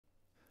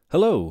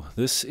Hello,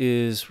 this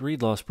is Reed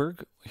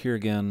Lossberg here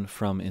again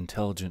from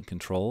Intelligent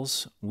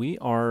Controls. We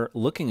are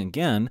looking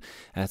again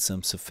at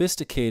some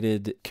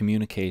sophisticated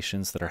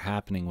communications that are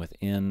happening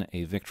within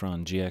a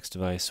Victron GX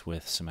device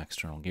with some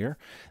external gear.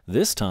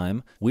 This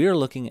time we are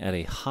looking at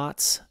a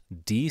Hatz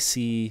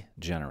DC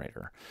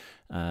generator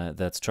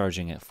that's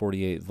charging at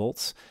 48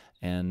 volts.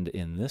 And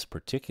in this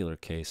particular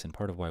case, and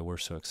part of why we're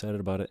so excited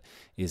about it,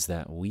 is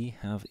that we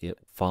have it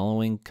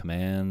following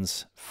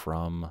commands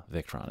from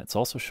Victron. It's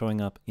also showing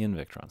up in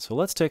Victron. So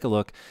let's take a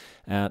look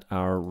at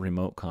our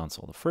remote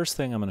console. The first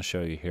thing I'm going to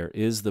show you here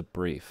is the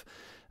brief.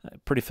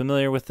 Pretty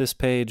familiar with this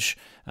page.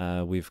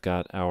 We've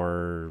got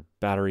our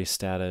battery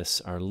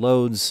status, our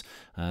loads.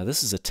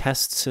 This is a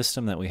test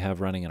system that we have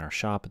running in our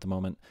shop at the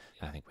moment.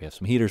 I think we have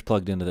some heaters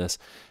plugged into this.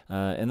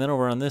 And then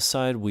over on this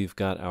side, we've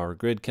got our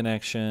grid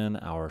connection,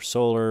 our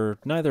solar,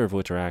 neither of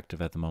which are active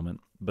at the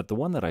moment. But the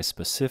one that I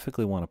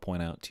specifically want to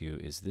point out to you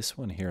is this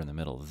one here in the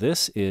middle.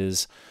 This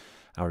is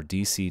our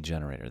DC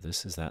generator.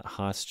 This is that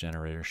Hatz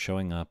generator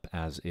showing up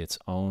as its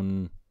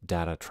own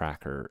data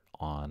tracker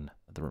on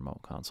the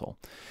remote console.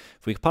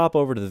 If we pop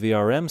over to the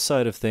VRM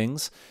side of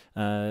things,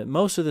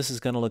 most of this is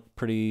going to look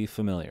pretty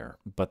familiar.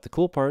 But the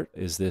cool part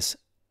is this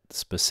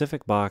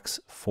specific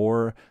box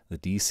for the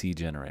DC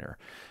generator.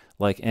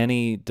 Like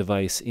any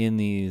device in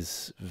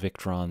these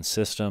Victron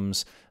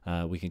systems,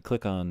 we can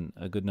click on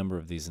a good number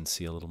of these and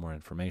see a little more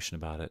information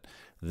about it.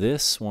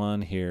 This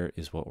one here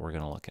is what we're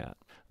going to look at.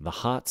 The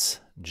Hatz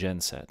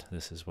Genset.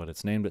 This is what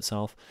it's named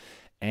itself.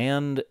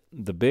 And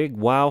the big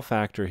wow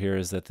factor here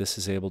is that this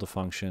is able to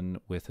function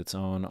with its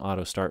own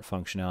auto start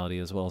functionality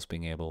as well as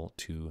being able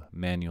to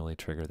manually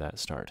trigger that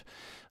start.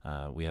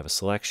 We have a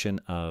selection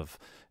of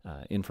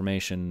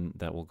information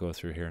that we'll go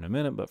through here in a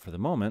minute, but for the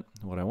moment,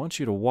 what I want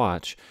you to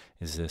watch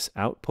is this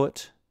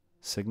output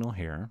signal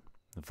here,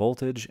 the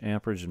voltage,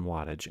 amperage, and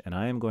wattage, and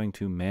I am going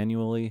to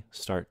manually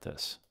start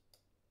this.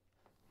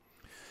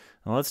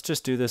 Now let's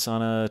just do this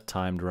on a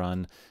timed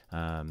run.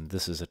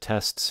 This is a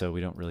test, so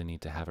we don't really need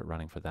to have it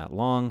running for that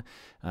long.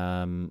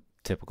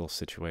 Typical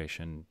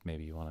situation,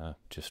 maybe you want to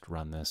just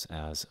run this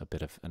as a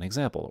bit of an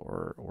example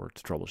or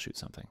to troubleshoot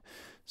something.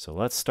 So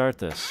let's start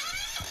this.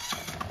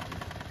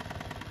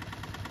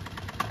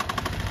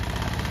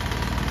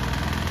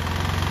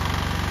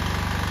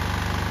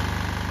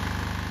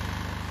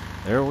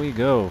 There we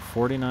go,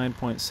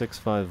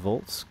 49.65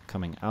 volts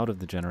coming out of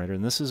the generator,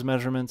 and this is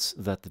measurements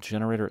that the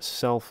generator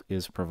itself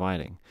is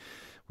providing.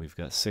 We've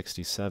got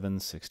 67,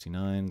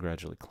 69,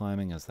 gradually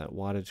climbing as that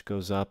wattage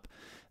goes up,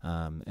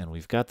 and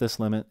we've got this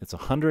limit. It's a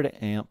 100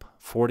 amp,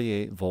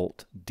 48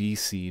 volt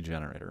DC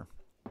generator.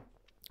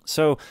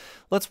 So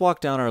let's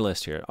walk down our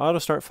list here. Auto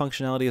start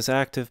functionality is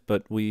active,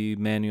 but we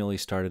manually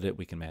started it.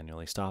 We can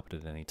manually stop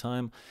it at any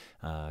time.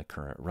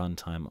 Current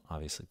runtime,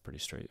 obviously pretty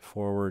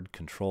straightforward.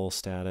 Control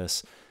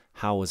status.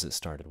 How was it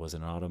started? Was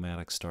it an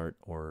automatic start,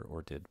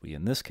 or did we,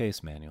 in this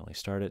case, manually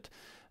start it?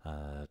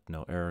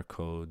 No error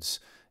codes.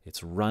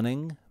 It's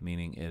running,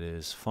 meaning it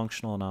is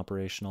functional and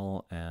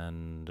operational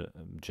and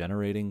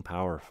generating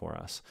power for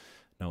us.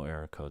 No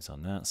error codes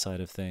on that side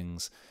of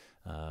things.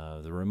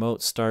 The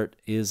remote start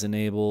is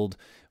enabled.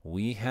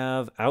 We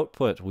have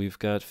output. We've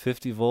got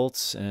 50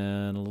 volts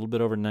and a little bit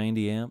over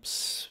 90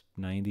 amps,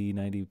 90,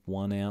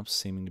 91 amps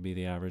seeming to be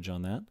the average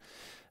on that.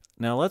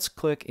 Now let's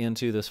click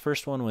into this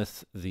first one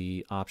with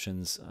the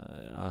options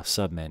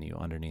sub-menu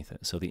underneath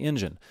it. So the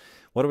engine,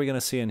 what are we going to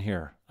see in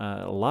here?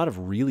 A lot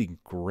of really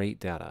great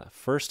data.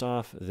 First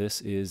off, this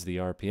is the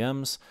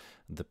RPMs,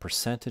 the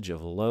percentage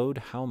of load,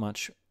 how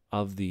much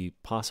of the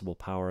possible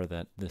power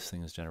that this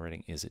thing is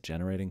generating is it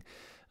generating.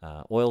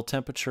 Oil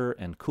temperature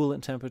and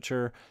coolant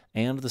temperature,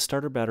 and the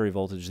starter battery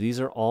voltage. These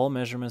are all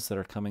measurements that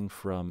are coming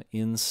from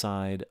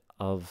inside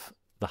of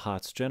the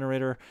Hatz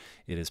generator.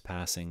 It is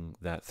passing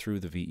that through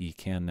the VE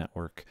CAN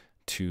network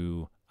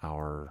to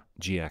our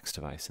GX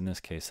device. In this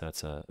case,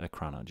 that's a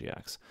Chrono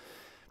GX.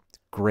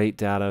 Great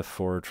data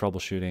for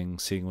troubleshooting,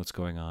 seeing what's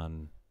going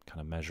on,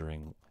 kind of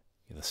measuring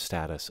the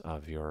status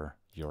of your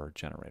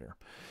generator.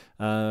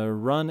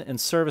 Run and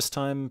service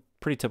time,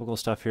 pretty typical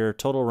stuff here.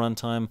 Total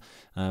runtime,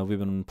 we've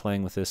been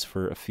playing with this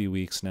for a few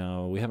weeks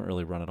now. We haven't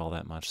really run it all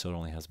that much, so it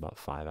only has about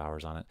 5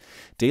 hours on it.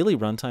 Daily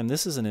runtime,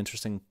 this is an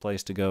interesting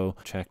place to go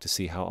check to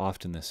see how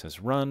often this has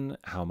run,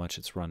 how much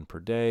it's run per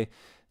day,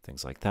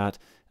 things like that.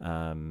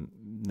 In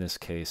this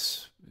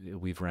case,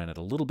 we've ran it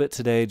a little bit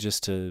today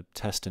just to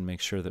test and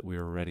make sure that we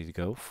were ready to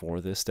go for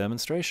this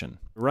demonstration.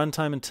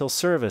 Runtime until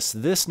service.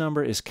 This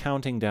number is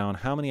counting down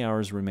how many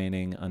hours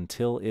remaining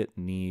until it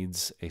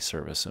needs a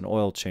service, an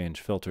oil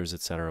change, filters,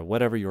 etc.,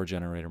 whatever your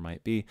generator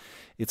might be.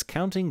 It's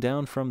counting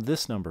down from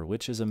this number,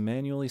 which is a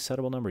manually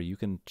settable number. You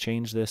can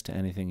change this to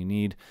anything you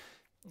need.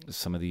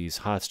 Some of these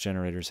Hatz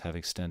generators have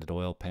extended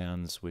oil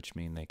pans, which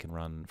mean they can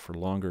run for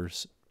longer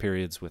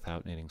periods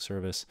without needing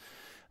service.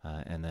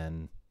 And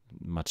then,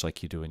 much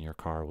like you do in your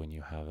car when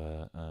you have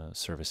a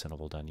service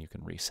interval done, you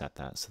can reset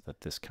that so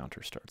that this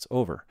counter starts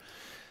over.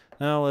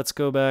 Now let's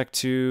go back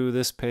to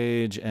this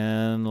page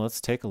and let's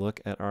take a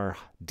look at our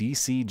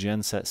DC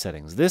Genset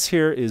settings. This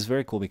here is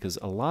very cool because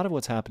a lot of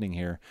what's happening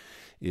here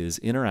is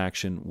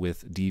interaction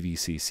with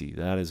DVCC.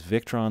 That is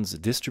Victron's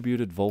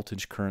distributed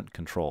voltage current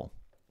control.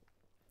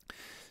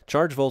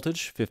 Charge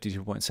voltage,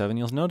 52.7.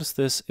 You'll notice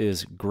this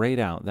is grayed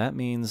out. That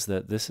means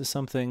that this is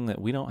something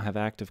that we don't have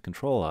active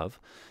control of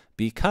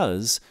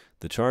because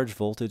the charge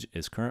voltage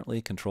is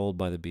currently controlled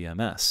by the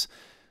BMS.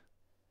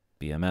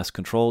 BMS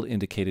controlled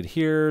indicated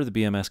here. The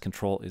BMS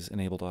control is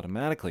enabled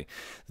automatically.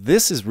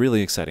 This is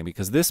really exciting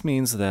because this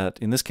means that,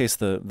 in this case,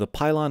 the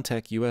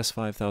Pylontech US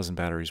 5000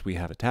 batteries we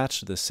have attached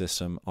to this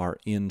system are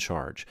in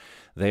charge.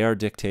 They are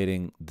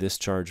dictating this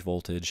charge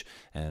voltage,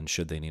 and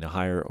should they need a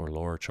higher or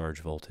lower charge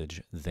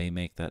voltage, they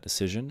make that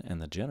decision,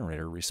 and the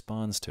generator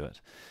responds to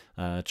it.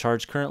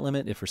 Charge current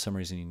limit, if for some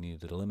reason you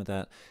needed to limit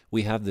that,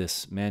 we have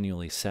this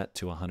manually set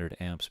to 100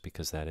 amps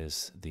because that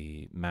is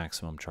the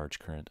maximum charge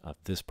current of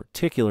this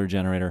particular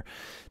generator.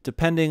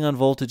 Depending on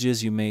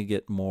voltages, you may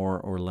get more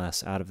or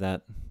less out of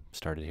that.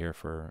 Started here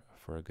for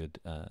a good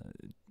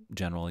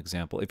general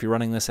example. If you're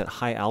running this at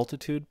high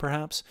altitude,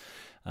 perhaps,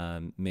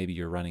 maybe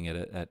you're running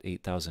it at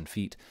 8,000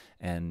 feet,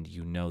 and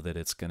you know that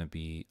it's going to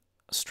be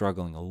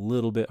struggling a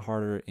little bit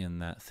harder in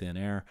that thin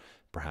air.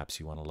 Perhaps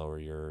you want to lower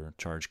your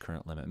charge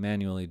current limit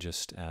manually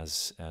just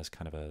as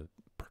kind of a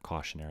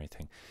precautionary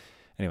thing.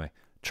 Anyway,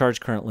 charge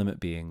current limit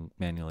being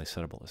manually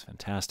settable is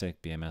fantastic.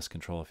 BMS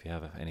control, if you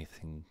have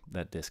anything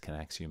that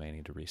disconnects, you may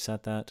need to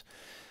reset that.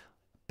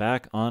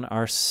 Back on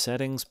our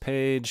settings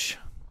page.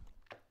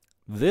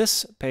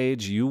 This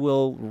page you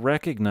will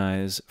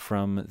recognize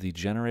from the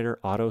generator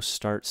auto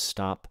start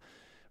stop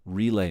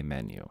relay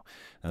menu.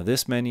 Now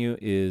this menu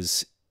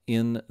is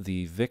in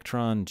the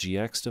Victron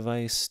GX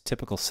device,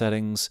 typical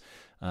settings,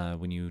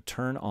 when you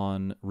turn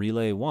on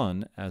relay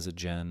 1 as a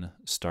gen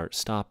start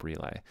stop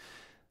relay.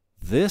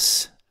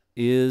 This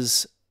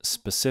is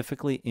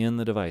specifically in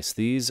the device.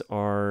 These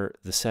are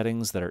the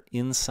settings that are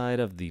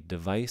inside of the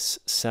device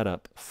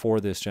setup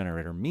for this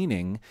generator,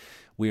 meaning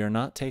we are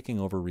not taking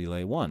over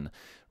relay 1.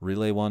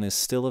 Relay 1 is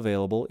still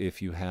available if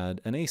you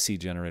had an AC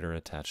generator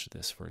attached to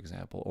this, for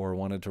example, or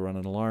wanted to run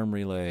an alarm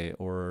relay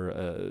or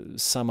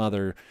some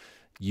other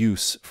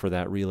use for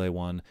that relay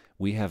 1.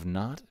 We have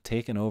not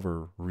taken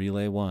over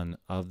relay 1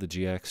 of the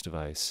GX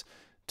device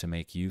to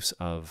make use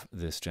of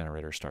this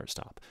generator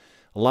start-stop.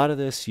 A lot of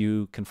this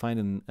you can find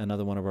in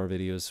another one of our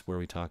videos where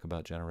we talk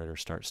about generator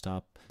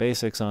start-stop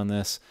basics on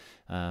this.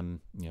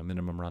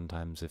 Minimum run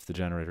times. If the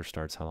generator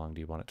starts, how long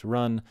do you want it to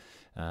run?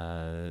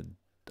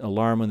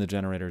 Alarm when the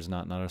generator is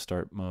not in auto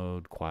start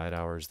mode, quiet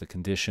hours, the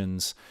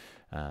conditions,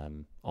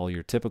 all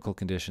your typical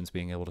conditions,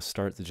 being able to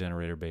start the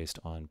generator based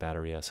on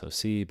battery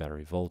SOC,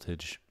 battery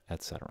voltage,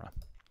 etc.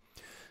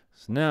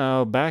 So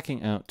now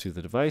backing out to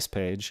the device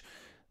page,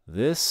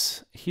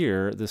 this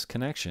here, this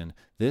connection,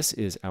 this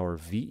is our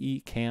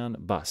VE-CAN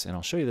bus, and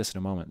I'll show you this in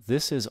a moment.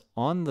 This is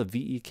on the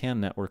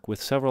VE-CAN network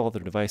with several other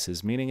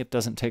devices, meaning it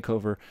doesn't take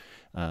over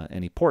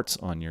any ports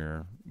on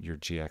your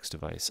GX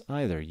device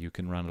either. You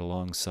can run it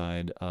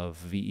alongside of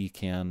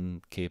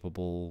VE-CAN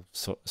capable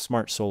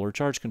smart solar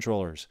charge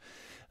controllers.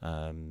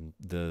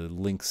 The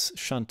Lynx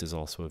Shunt is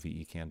also a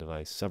VE-CAN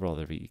device, several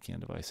other VE-CAN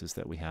devices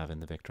that we have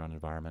in the Victron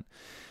environment.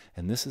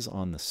 And this is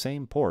on the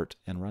same port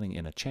and running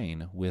in a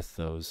chain with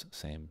those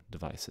same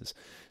devices.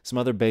 Some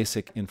other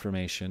basic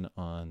information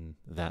on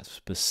that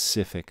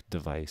specific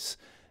device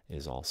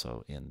is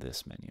also in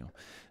this menu.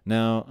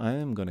 Now I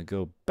am going to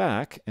go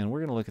back and we're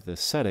going to look at the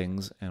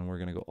settings, and we're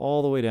going to go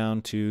all the way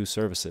down to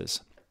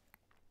services.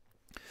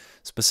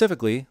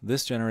 Specifically,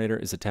 this generator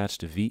is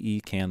attached to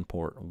VE-CAN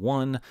port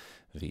 1,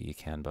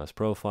 VE-CAN bus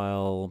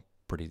profile,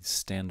 pretty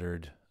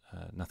standard.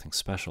 Nothing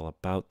special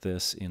about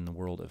this in the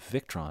world of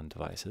Victron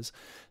devices.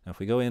 Now if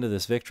we go into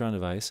this Victron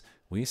device,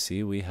 we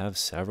see we have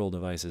several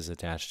devices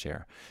attached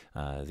here.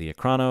 The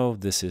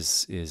Acrono, this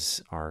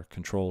is our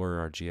controller,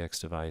 our GX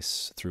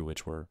device through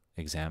which we're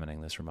examining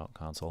this remote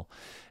console.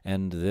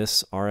 And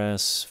this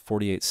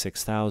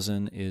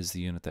RS486,000 is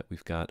the unit that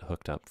we've got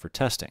hooked up for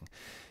testing.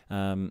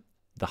 The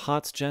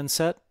Hatz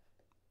Genset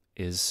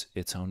is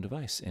its own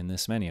device in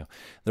this menu.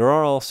 There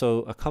are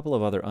also a couple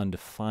of other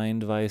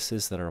undefined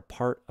devices that are a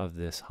part of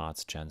this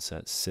Hatz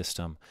Genset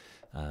system.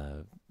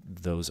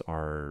 Those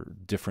are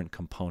different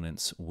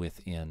components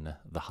within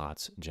the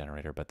Hatz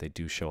generator, but they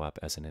do show up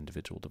as an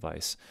individual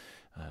device,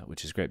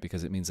 which is great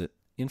because it means that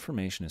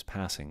information is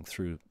passing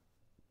through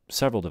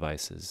several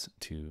devices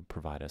to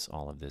provide us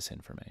all of this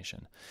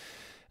information.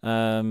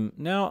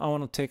 Now I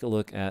want to take a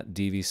look at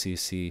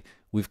DVCC.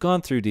 We've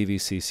gone through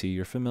DVCC.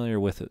 You're familiar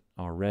with it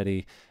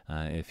already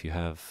if you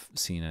have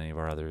seen any of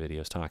our other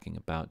videos talking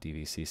about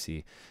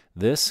DVCC.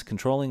 This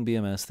controlling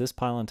BMS, this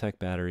Pylontech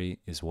battery,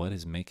 is what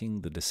is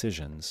making the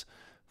decisions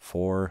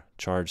for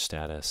charge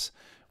status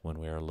when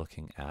we are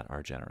looking at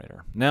our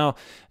generator. Now,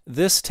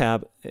 this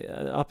tab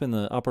up in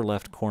the upper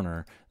left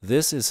corner,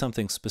 this is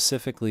something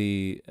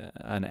specifically,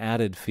 an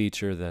added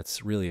feature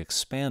that's really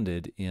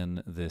expanded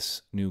in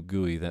this new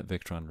GUI that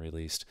Victron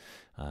released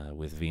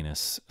with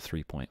Venus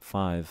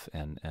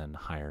 3.5 and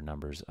higher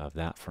numbers of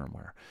that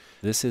firmware.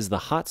 This is the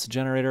Hatz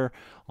generator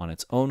on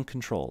its own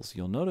controls.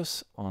 You'll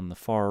notice on the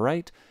far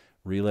right,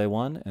 Relay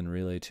 1 and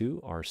Relay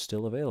 2 are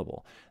still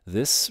available.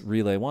 This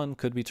Relay 1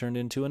 could be turned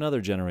into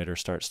another generator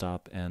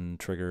start-stop and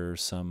trigger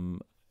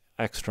some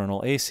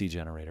external AC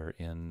generator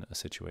in a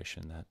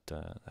situation that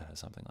has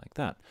something like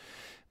that.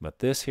 But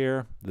this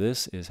here,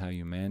 this is how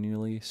you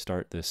manually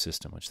start this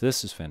system, which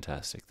this is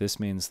fantastic. This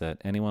means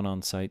that anyone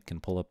on site can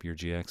pull up your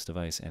GX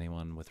device.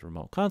 Anyone with a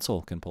remote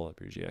console can pull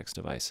up your GX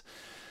device.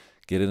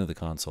 Get into the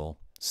console,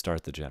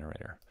 start the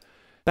generator.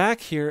 Back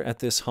here at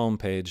this home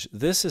page,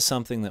 this is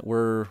something that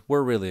we're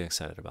really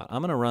excited about.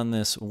 I'm going to run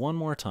this one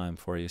more time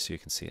for you so you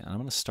can see it. And I'm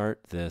going to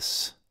start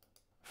this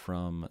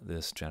from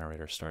this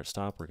generator start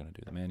stop. We're going to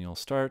do the manual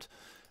start.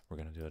 We're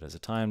going to do it as a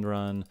timed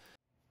run.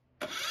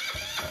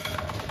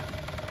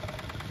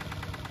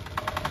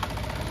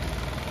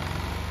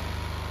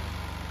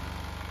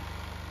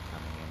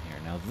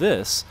 Now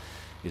this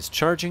is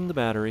charging the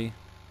battery,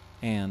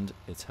 and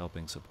it's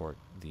helping support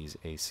these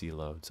AC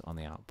loads on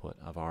the output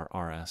of our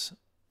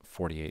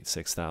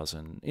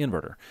RS-486,000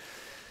 inverter.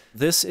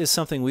 This is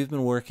something we've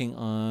been working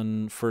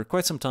on for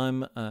quite some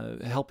time,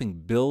 helping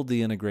build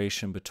the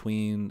integration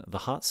between the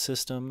Hatz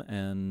system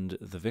and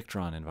the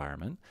Victron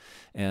environment.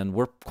 And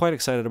we're quite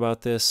excited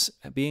about this,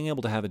 being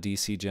able to have a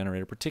DC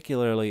generator,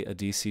 particularly a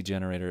DC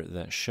generator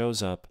that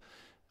shows up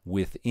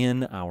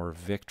within our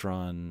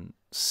Victron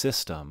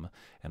system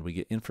and we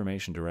get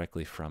information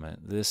directly from it.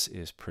 This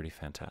is pretty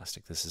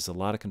fantastic. This is a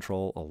lot of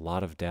control, a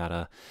lot of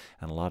data,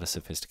 and a lot of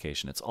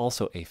sophistication. It's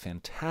also a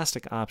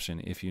fantastic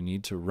option if you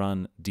need to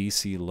run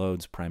DC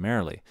loads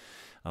primarily.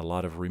 A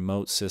lot of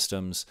remote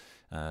systems,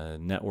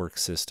 network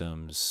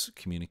systems,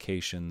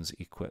 communications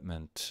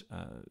equipment,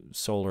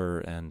 solar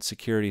and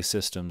security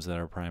systems that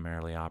are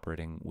primarily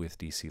operating with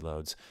DC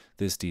loads.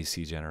 This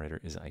DC generator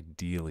is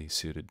ideally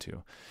suited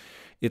to.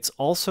 It's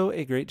also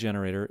a great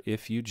generator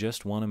if you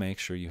just want to make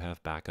sure you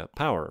have backup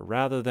power,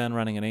 rather than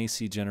running an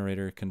AC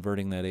generator,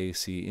 converting that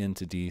AC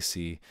into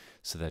DC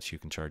so that you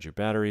can charge your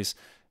batteries.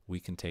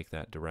 We can take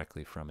that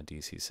directly from a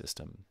DC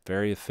system.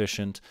 Very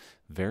efficient,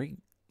 very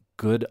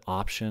good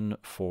option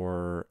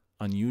for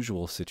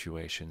unusual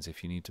situations.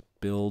 If you need to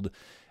build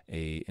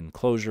a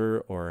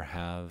enclosure or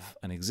have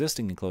an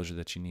existing enclosure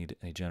that you need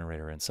a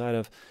generator inside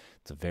of,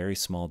 it's a very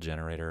small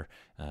generator.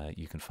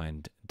 You can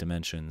find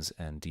dimensions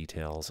and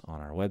details on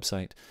our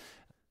website.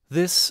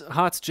 This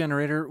Hatz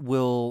generator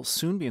will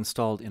soon be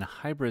installed in a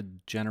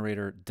hybrid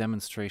generator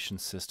demonstration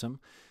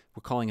system.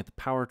 We're calling it the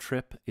Power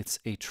Trip. It's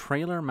a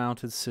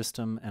trailer-mounted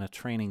system and a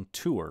training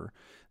tour.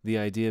 The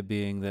idea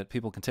being that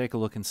people can take a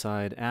look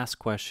inside, ask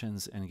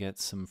questions, and get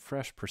some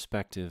fresh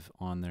perspective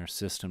on their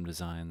system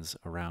designs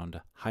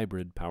around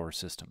hybrid power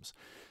systems.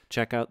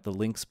 Check out the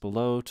links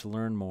below to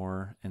learn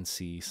more and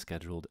see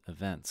scheduled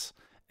events.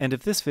 And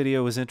if this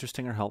video was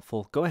interesting or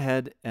helpful, go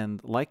ahead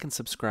and like and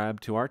subscribe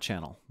to our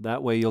channel.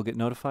 That way you'll get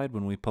notified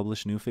when we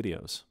publish new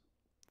videos.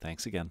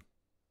 Thanks again.